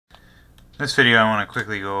In this video I want to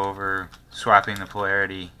quickly go over swapping the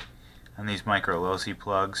polarity on these micro Losi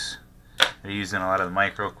plugs that are used in a lot of the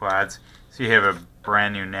micro quads. So you have a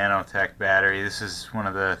brand new nanotech battery. This is one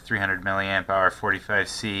of the 300 milliamp hour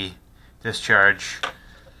 45C discharge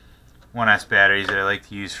 1S batteries that I like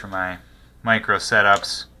to use for my micro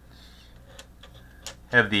setups.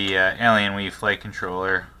 Have the Alien Weave flight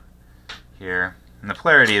controller here. And the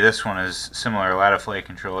polarity of this one is similar to a lot of flight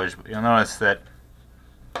controllers, but you'll notice that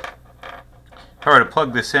if I were to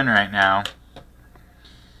plug this in right now,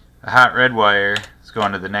 the hot red wire is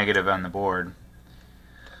going to the negative on the board.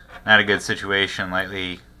 Not a good situation,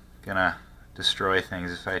 likely gonna destroy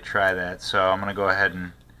things if I try that. So I'm gonna go ahead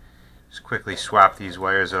and just quickly swap these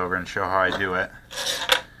wires over and show how I do it.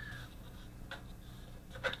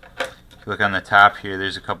 If you look on the top here,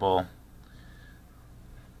 there's a couple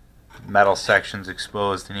metal sections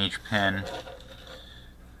exposed in each pin.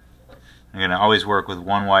 I'm going to always work with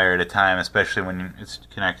one wire at a time, especially when it's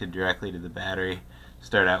connected directly to the battery.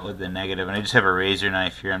 Start out with the negative, and I just have a razor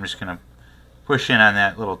knife here. I'm just going to push in on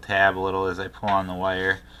that little tab a little as I pull on the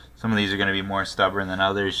wire. Some of these are going to be more stubborn than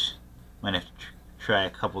others. Might have to try a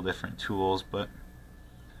couple different tools, but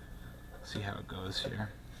let's see how it goes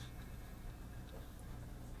here.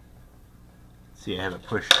 See, I have it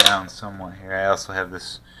pushed down somewhat here. I also have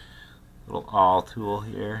this little awl tool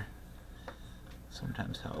here.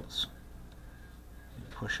 Sometimes helps.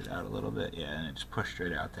 Push it out a little bit, yeah, and it just pushed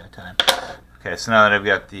right out that time. Okay, so now that I've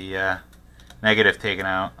got the negative taken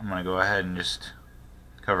out, I'm going to go ahead and just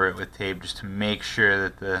cover it with tape just to make sure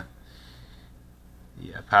that the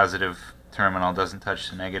positive terminal doesn't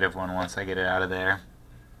touch the negative one once I get it out of there.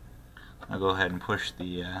 I'll go ahead and push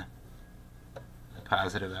the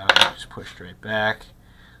positive out, and just pushed right back.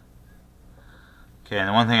 Okay, and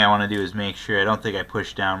the one thing I want to do is make sure, I don't think I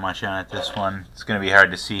pushed down much on it this one. It's going to be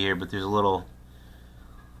hard to see here, but there's a little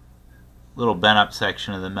bent up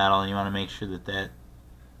section of the metal, and you want to make sure that that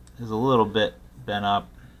is a little bit bent up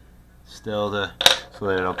still so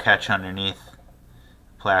that it'll catch underneath the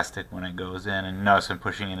plastic when it goes in. And notice I'm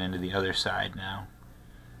pushing it into the other side now.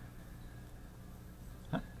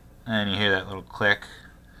 And you hear that little click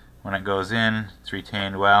when it goes in. It's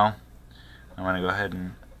retained well. I'm going to go ahead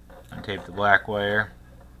and untape the black wire.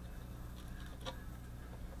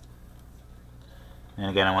 And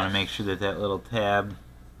again, I want to make sure that that little tab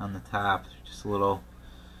on the top, just a little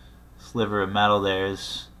sliver of metal there,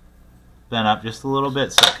 is bent up just a little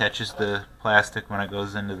bit so it catches the plastic when it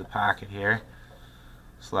goes into the pocket here.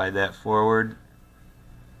 Slide that forward.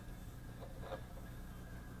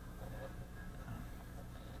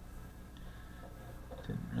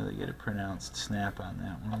 Didn't really get a pronounced snap on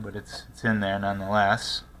that one, but it's in there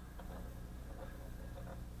nonetheless.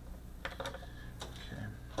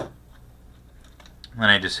 Okay. Then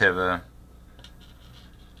I just have a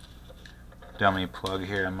dummy plug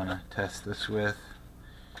here I'm going to test this with,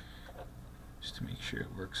 just to make sure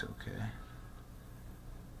it works okay.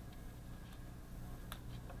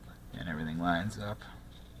 And everything lines up.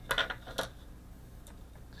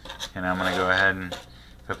 And I'm going to go ahead and,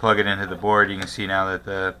 if I plug it into the board, you can see now that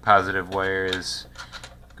the positive wire is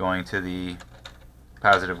going to the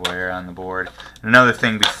positive wire on the board. And another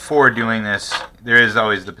thing, before doing this, there is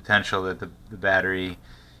always the potential that the battery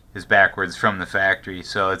is backwards from the factory,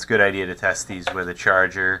 so it's a good idea to test these with a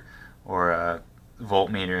charger or a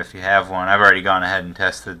voltmeter if you have one. I've already gone ahead and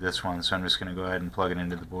tested this one, so I'm just going to go ahead and plug it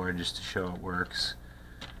into the board just to show it works.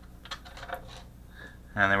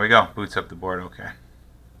 And there we go, boots up the board okay.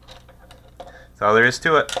 That's all there is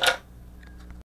to it.